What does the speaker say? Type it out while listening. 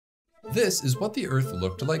This is what the Earth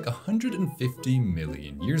looked like 150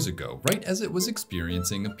 million years ago, right as it was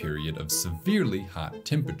experiencing a period of severely hot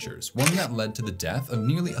temperatures, one that led to the death of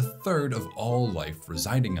nearly a third of all life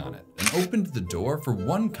residing on it, and opened the door for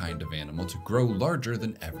one kind of animal to grow larger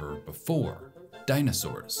than ever before: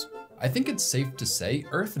 dinosaurs. I think it's safe to say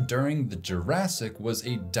Earth during the Jurassic was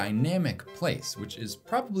a dynamic place, which is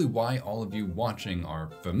probably why all of you watching are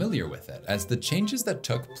familiar with it, as the changes that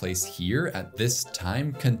took place here at this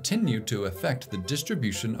time continue to affect the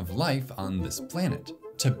distribution of life on this planet.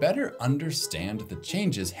 To better understand the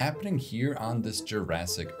changes happening here on this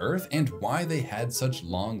Jurassic Earth and why they had such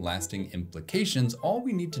long-lasting implications, all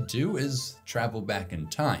we need to do is travel back in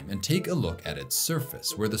time and take a look at its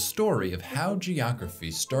surface, where the story of how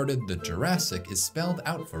geography started the Jurassic is spelled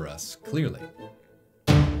out for us clearly.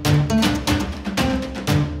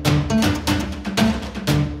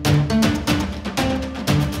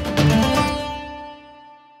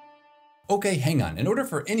 Okay, hang on. In order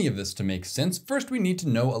for any of this to make sense, first we need to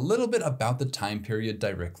know a little bit about the time period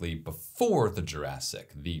directly before the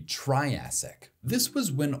Jurassic, the Triassic. This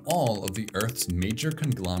was when all of the Earth's major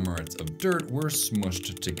conglomerates of dirt were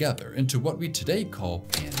smushed together into what we today call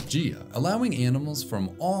Pangaea, allowing animals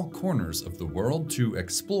from all corners of the world to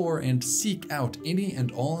explore and seek out any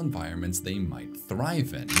and all environments they might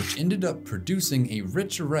thrive in, which ended up producing a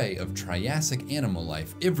rich array of Triassic animal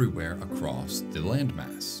life everywhere across the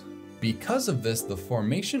landmass. Because of this, the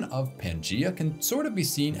formation of Pangaea can sort of be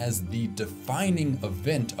seen as the defining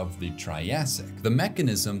event of the Triassic, the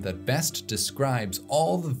mechanism that best describes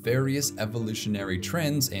all the various evolutionary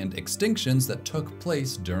trends and extinctions that took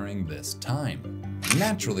place during this time.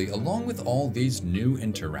 Naturally, along with all these new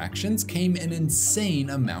interactions came an insane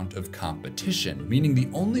amount of competition, meaning the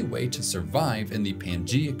only way to survive in the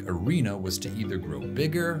Pangeic arena was to either grow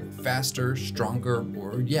bigger, faster, stronger,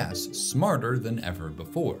 or yes, smarter than ever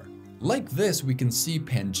before. Like this, we can see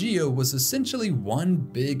Pangaea was essentially one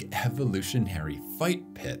big evolutionary fight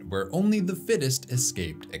pit where only the fittest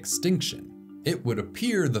escaped extinction. It would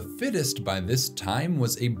appear the fittest by this time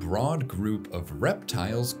was a broad group of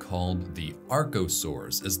reptiles called the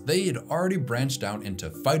archosaurs, as they had already branched out into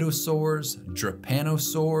phytosaurs,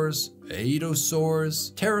 drepanosaurs,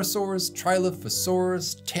 aidosaurs, pterosaurs,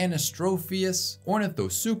 trilophosaurus, tanistropheus,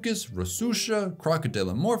 ornithosuchus, rosacea,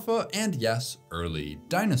 crocodilomorpha, and yes, early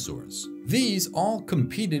dinosaurs. These all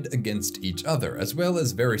competed against each other, as well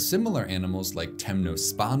as very similar animals like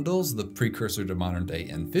temnospondyls, the precursor to modern-day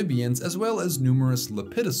amphibians, as well as numerous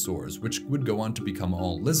lepidosaurs, which would go on to become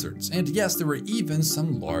all lizards. And yes, there were even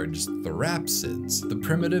some large therapsids, the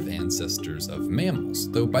primitive ancestors of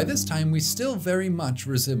mammals, though by this time we still very much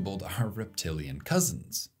resembled our reptilian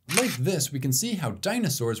cousins. Like this, we can see how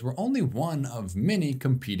dinosaurs were only one of many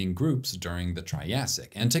competing groups during the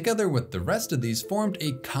Triassic, and together with the rest of these formed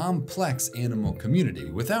a complex animal community,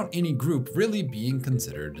 without any group really being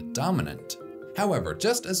considered dominant. However,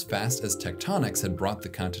 just as fast as tectonics had brought the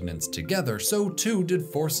continents together, so too did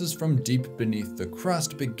forces from deep beneath the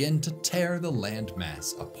crust begin to tear the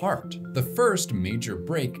landmass apart. The first major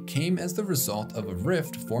break came as the result of a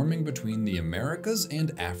rift forming between the Americas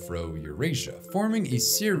and Afro-Eurasia, forming a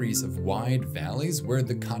series of wide valleys where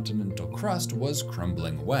the continental crust was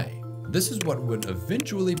crumbling away. This is what would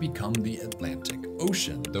eventually become the Atlantic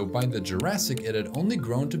Ocean, though by the Jurassic it had only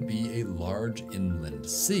grown to be a large inland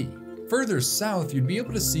sea. Further south, you'd be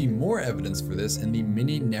able to see more evidence for this in the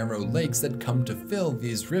many narrow lakes that come to fill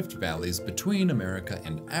these rift valleys between America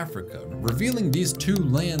and Africa, revealing these two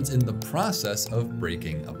lands in the process of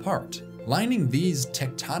breaking apart. Lining these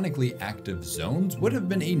tectonically active zones would have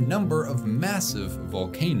been a number of massive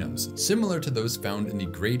volcanoes, similar to those found in the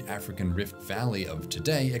Great African Rift Valley of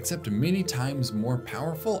today, except many times more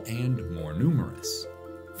powerful and more numerous.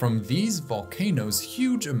 From these volcanoes,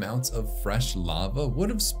 huge amounts of fresh lava would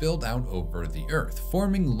have spilled out over the Earth,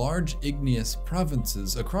 forming large igneous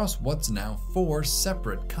provinces across what's now 4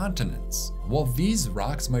 separate continents. While these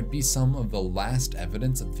rocks might be some of the last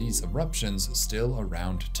evidence of these eruptions still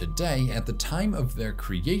around today, at the time of their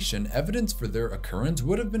creation, evidence for their occurrence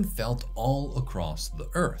would have been felt all across the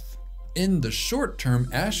Earth. In the short term,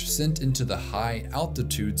 ash sent into the high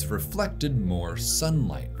altitudes reflected more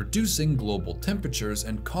sunlight, reducing global temperatures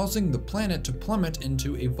and causing the planet to plummet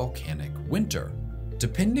into a volcanic winter.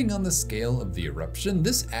 Depending on the scale of the eruption,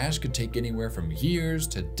 this ash could take anywhere from years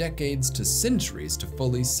to decades to centuries to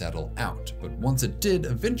fully settle out, but once it did,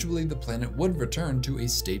 eventually the planet would return to a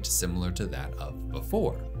state similar to that of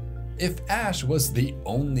before. If ash was the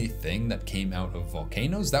only thing that came out of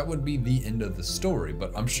volcanoes, that would be the end of the story,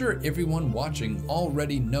 but I'm sure everyone watching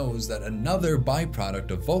already knows that another byproduct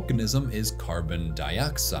of volcanism is carbon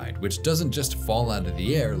dioxide, which doesn't just fall out of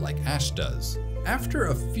the air like ash does. After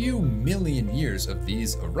a few million years of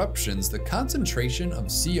these eruptions, the concentration of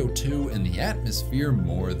CO2 in the atmosphere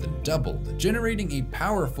more than doubled, generating a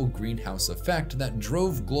powerful greenhouse effect that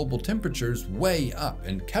drove global temperatures way up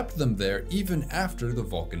and kept them there even after the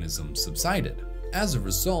volcanism subsided. As a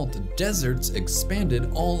result, deserts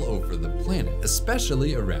expanded all over the planet,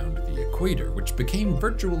 especially around the equator, which became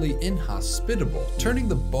virtually inhospitable, turning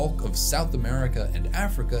the bulk of South America and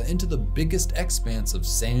Africa into the biggest expanse of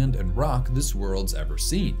sand and rock this world's ever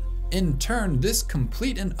seen. In turn, this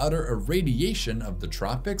complete and utter irradiation of the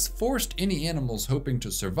tropics forced any animals hoping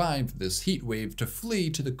to survive this heat wave to flee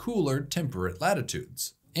to the cooler, temperate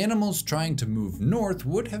latitudes. Animals trying to move north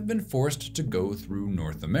would have been forced to go through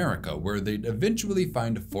North America, where they'd eventually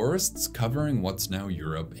find forests covering what's now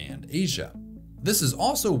Europe and Asia. This is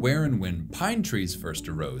also where and when pine trees first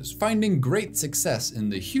arose, finding great success in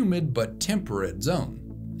the humid but temperate zone.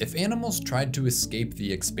 If animals tried to escape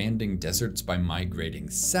the expanding deserts by migrating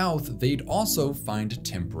south, they'd also find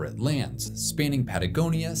temperate lands, spanning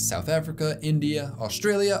Patagonia, South Africa, India,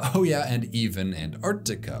 Australia, oh yeah, and even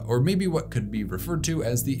Antarctica, or maybe what could be referred to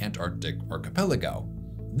as the Antarctic Archipelago.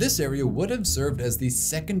 This area would have served as the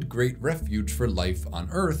second great refuge for life on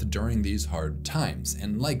Earth during these hard times,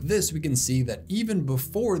 and like this we can see that even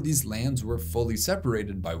before these lands were fully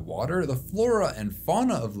separated by water, the flora and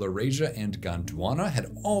fauna of Laurasia and Gondwana had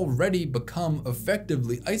already become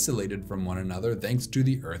effectively isolated from one another thanks to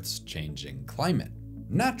the Earth's changing climate.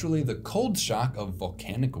 Naturally, the cold shock of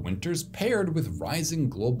volcanic winters paired with rising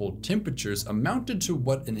global temperatures amounted to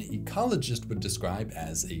what an ecologist would describe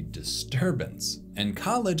as a disturbance. In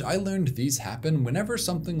college, I learned these happen whenever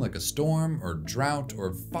something like a storm or drought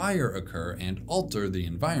or fire occur and alter the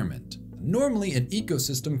environment. Normally, an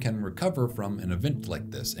ecosystem can recover from an event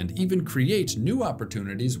like this and even create new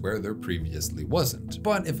opportunities where there previously wasn't.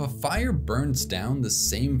 But if a fire burns down the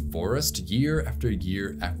same forest year after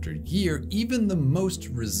year after year, even the most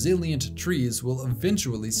resilient trees will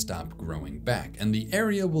eventually stop growing back, and the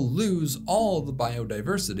area will lose all the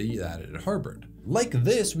biodiversity that it harbored. Like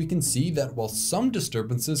this, we can see that while some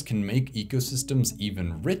disturbances can make ecosystems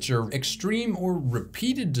even richer, extreme or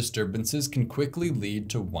repeated disturbances can quickly lead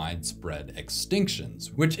to widespread extinctions,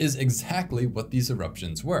 which is exactly what these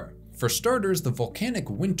eruptions were. For starters, the volcanic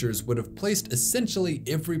winters would have placed essentially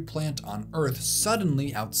every plant on Earth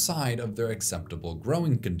suddenly outside of their acceptable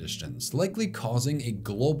growing conditions, likely causing a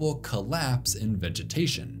global collapse in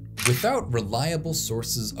vegetation. Without reliable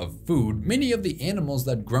sources of food, many of the animals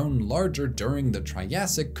that grown larger during the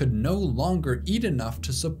Triassic could no longer eat enough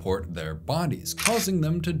to support their bodies, causing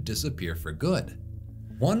them to disappear for good.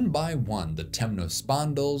 One by one, the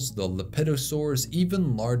temnospondyls, the lepidosaurs,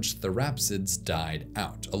 even large therapsids died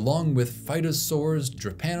out, along with phytosaurs,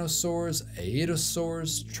 drepanosaurs,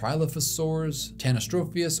 aedosaurs, trilophosaurs,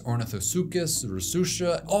 Tanystropheus, Ornithosuchus,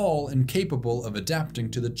 Rhesutia, all incapable of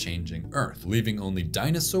adapting to the changing Earth, leaving only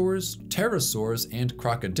dinosaurs, pterosaurs, and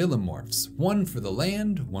crocodilomorphs, one for the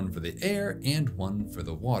land, one for the air, and one for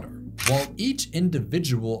the water. While each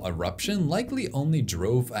individual eruption likely only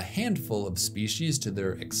drove a handful of species to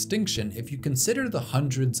their extinction, if you consider the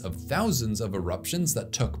hundreds of thousands of eruptions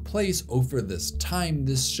that took place over this time,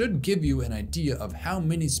 this should give you an idea of how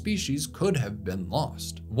many species could have been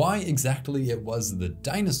lost. Why exactly it was the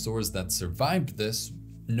dinosaurs that survived this,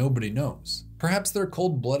 nobody knows. Perhaps their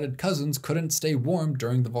cold-blooded cousins couldn't stay warm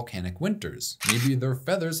during the volcanic winters. Maybe their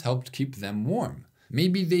feathers helped keep them warm.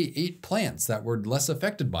 Maybe they ate plants that were less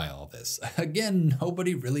affected by all this. Again,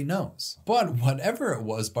 nobody really knows. But whatever it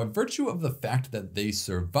was, by virtue of the fact that they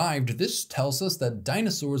survived, this tells us that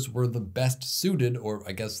dinosaurs were the best suited, or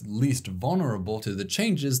I guess least vulnerable, to the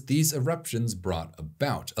changes these eruptions brought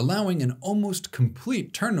about, allowing an almost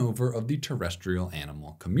complete turnover of the terrestrial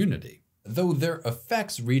animal community. Though their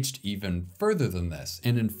effects reached even further than this,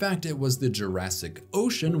 and in fact it was the Jurassic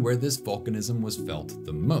Ocean where this volcanism was felt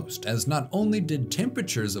the most, as not only did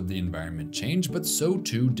temperatures of the environment change, but so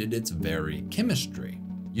too did its very chemistry.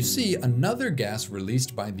 You see, another gas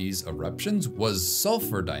released by these eruptions was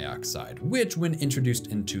sulfur dioxide, which when introduced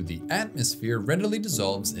into the atmosphere readily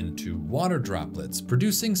dissolves into water droplets,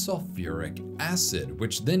 producing sulfuric acid,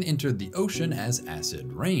 which then entered the ocean as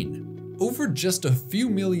acid rain. over just a few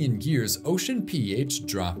million years, ocean pH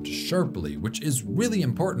dropped sharply, which is really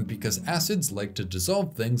important because acids like to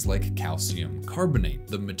dissolve things like calcium carbonate,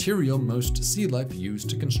 the material most sea life use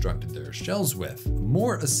to construct their shells with.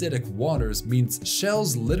 More acidic waters means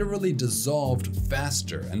shells literally dissolved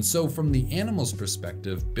faster, and so from the animal's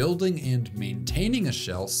perspective, building and maintaining a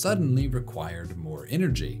shell suddenly required more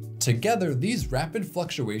energy. Together, these rapid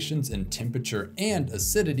fluctuations in temperature and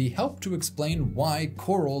acidity help to explain why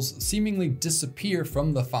corals seemingly disappear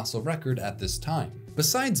from the fossil record at this time.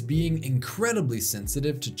 Besides being incredibly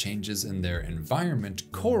sensitive to changes in their environment,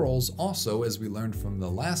 corals also, as we learned from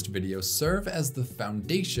the last video, serve as the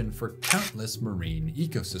foundation for countless marine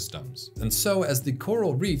ecosystems. And so as the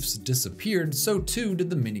coral reefs disappeared, so too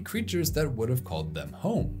did the many creatures that would have called them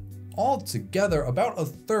home. Altogether, about a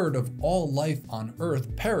third of all life on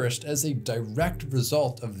Earth perished as a direct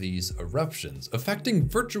result of these eruptions, affecting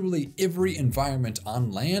virtually every environment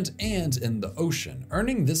on land and in the ocean,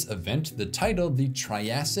 earning this event the title the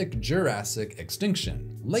Triassic-Jurassic extinction.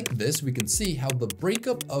 Like this, we can see how the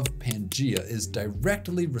breakup of Pangaea is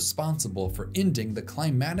directly responsible for ending the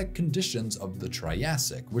climatic conditions of the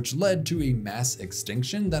Triassic, which led to a mass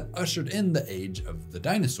extinction that ushered in the age of the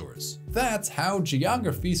dinosaurs. That's how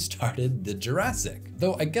geography started the Jurassic.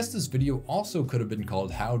 Though I guess this video also could have been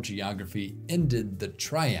called How Geography Ended the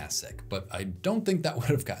Triassic, but I don't think that would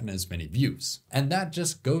have gotten as many views. And that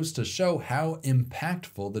just goes to show how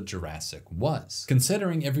impactful the Jurassic was,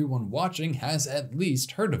 considering everyone watching has at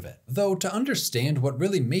least heard of it. Though to understand what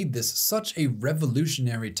really made this such a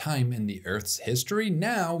revolutionary time in the Earth's history,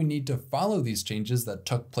 now we need to follow these changes that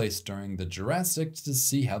took place during the Jurassic to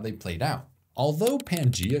see how they played out. Although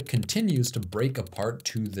Pangaea continues to break apart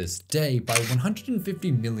to this day, by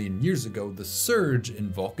 150 million years ago, the surge in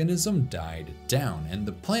volcanism died down and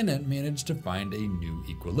the planet managed to find a new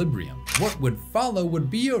equilibrium. What would follow would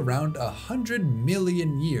be around 100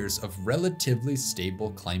 million years of relatively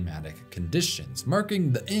stable climatic conditions,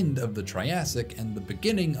 marking the end of the Triassic and the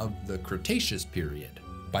beginning of the Cretaceous period.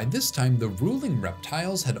 By this time, the ruling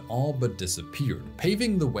reptiles had all but disappeared,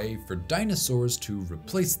 paving the way for dinosaurs to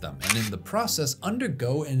replace them, and in the process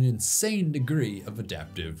undergo an insane degree of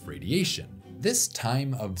adaptive radiation. This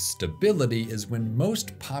time of stability is when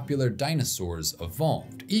most popular dinosaurs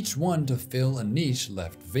evolved, each one to fill a niche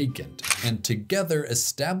left vacant, and together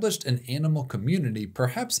established an animal community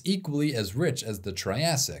perhaps equally as rich as the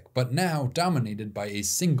Triassic, but now dominated by a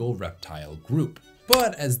single reptile group.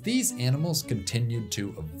 But as these animals continued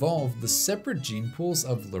to evolve, the separate gene pools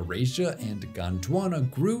of Laurasia and Gondwana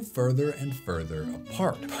grew further and further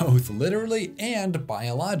apart, both literally and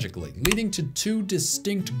biologically, leading to two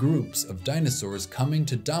distinct groups of dinosaurs coming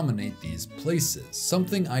to dominate these places,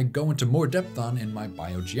 something I go into more depth on in my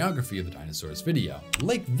biogeography of the dinosaurs video.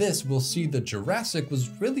 Like this, we'll see the Jurassic was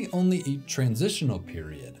really only a transitional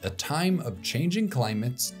period, a time of changing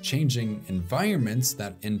climates, changing environments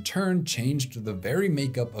that in turn changed the very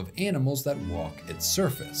makeup of animals that walk its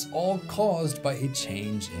surface, all caused by a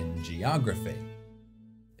change in geography.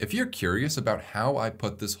 If you're curious about how I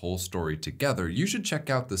put this whole story together, you should check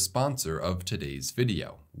out the sponsor of today's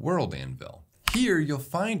video, World Anvil. Here you'll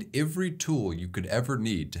find every tool you could ever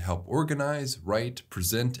need to help organize, write,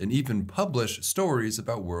 present, and even publish stories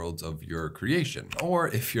about worlds of your creation, or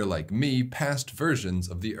if you're like me, past versions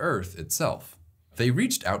of the Earth itself. They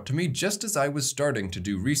reached out to me just as I was starting to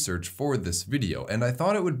do research for this video, and I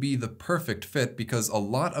thought it would be the perfect fit because a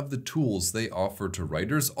lot of the tools they offer to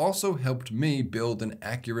writers also helped me build an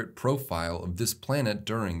accurate profile of this planet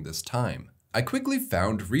during this time. I quickly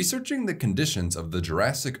found researching the conditions of the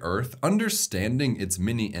Jurassic Earth, understanding its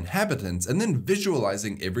many inhabitants, and then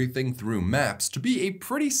visualizing everything through maps to be a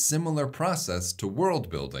pretty similar process to world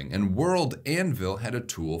building, and World Anvil had a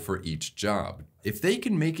tool for each job. If they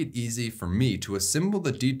can make it easy for me to assemble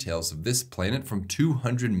the details of this planet from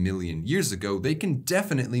 200 million years ago, they can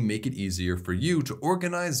definitely make it easier for you to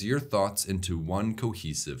organize your thoughts into one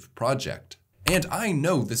cohesive project. And I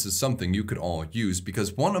know this is something you could all use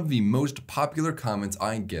because one of the most popular comments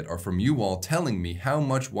I get are from you all telling me how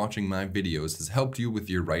much watching my videos has helped you with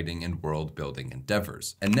your writing and world building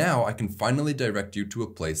endeavors. And now I can finally direct you to a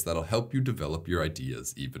place that'll help you develop your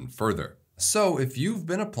ideas even further. So if you've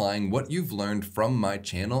been applying what you've learned from my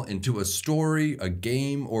channel into a story, a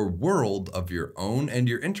game, or world of your own, and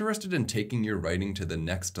you're interested in taking your writing to the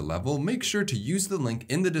next level, make sure to use the link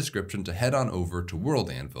in the description to head on over to World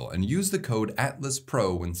Anvil and use the code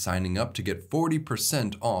ATLASPRO when signing up to get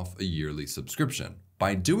 40% off a yearly subscription.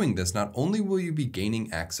 By doing this, not only will you be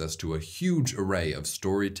gaining access to a huge array of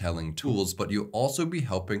storytelling tools, but you'll also be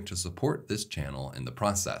helping to support this channel in the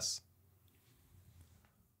process.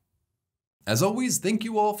 As always, thank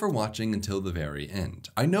you all for watching until the very end.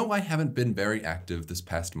 I know I haven't been very active this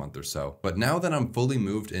past month or so, but now that I'm fully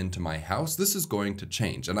moved into my house, this is going to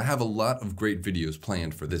change, and I have a lot of great videos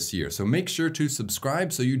planned for this year, so make sure to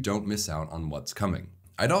subscribe so you don't miss out on what's coming.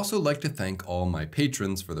 I'd also like to thank all my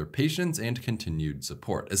patrons for their patience and continued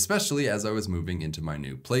support, especially as I was moving into my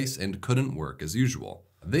new place and couldn't work as usual.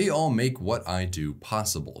 They all make what I do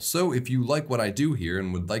possible, so if you like what I do here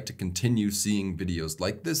and would like to continue seeing videos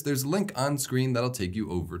like this, there's a link on screen that'll take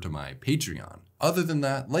you over to my Patreon. Other than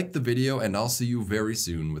that, like the video and I'll see you very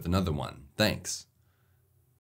soon with another one. Thanks.